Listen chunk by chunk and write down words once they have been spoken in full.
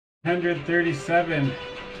137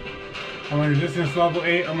 on my resistance level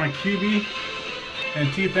 8 on my QB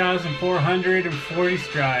and 2,440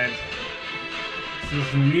 strides. So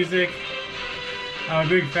some music. I'm a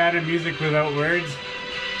big fan of music without words,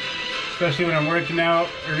 especially when I'm working out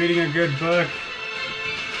or reading a good book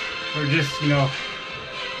or just,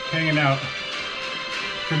 hanging out.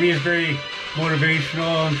 For me, it's very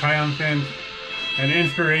motivational and triumphant and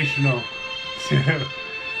inspirational. So,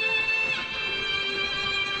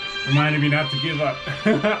 reminded me not to give up.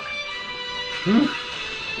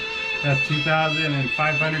 That's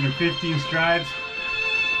 2,515 strides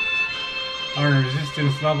on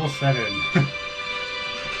resistance level 7.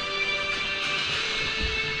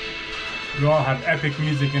 We all have epic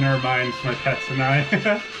music in our minds, my pets and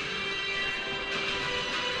I.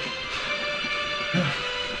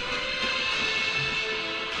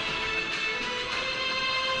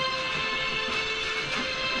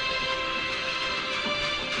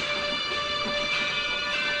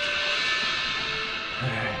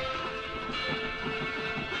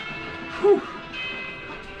 Whew.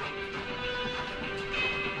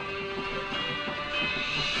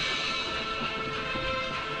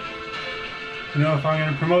 If I'm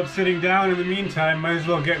going to promote sitting down in the meantime, might as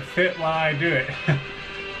well get fit while I do it.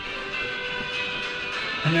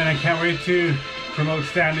 And then I can't wait to promote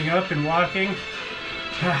standing up and walking.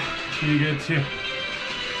 It's pretty good too.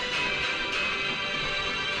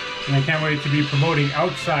 And I can't wait to be promoting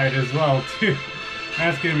outside as well too.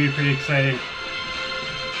 That's going to be pretty exciting.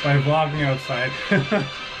 By vlogging outside.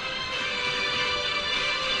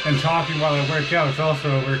 And talking while I work out is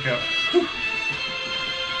also a workout. Whew.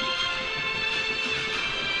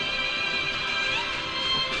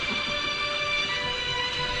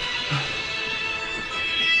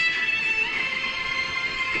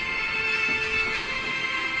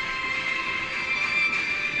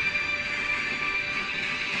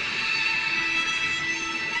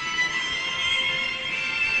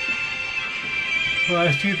 Well,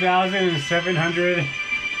 that's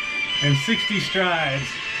 2,760 strides.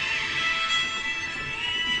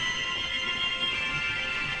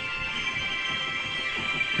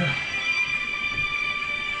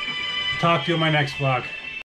 Talk to you in my next vlog.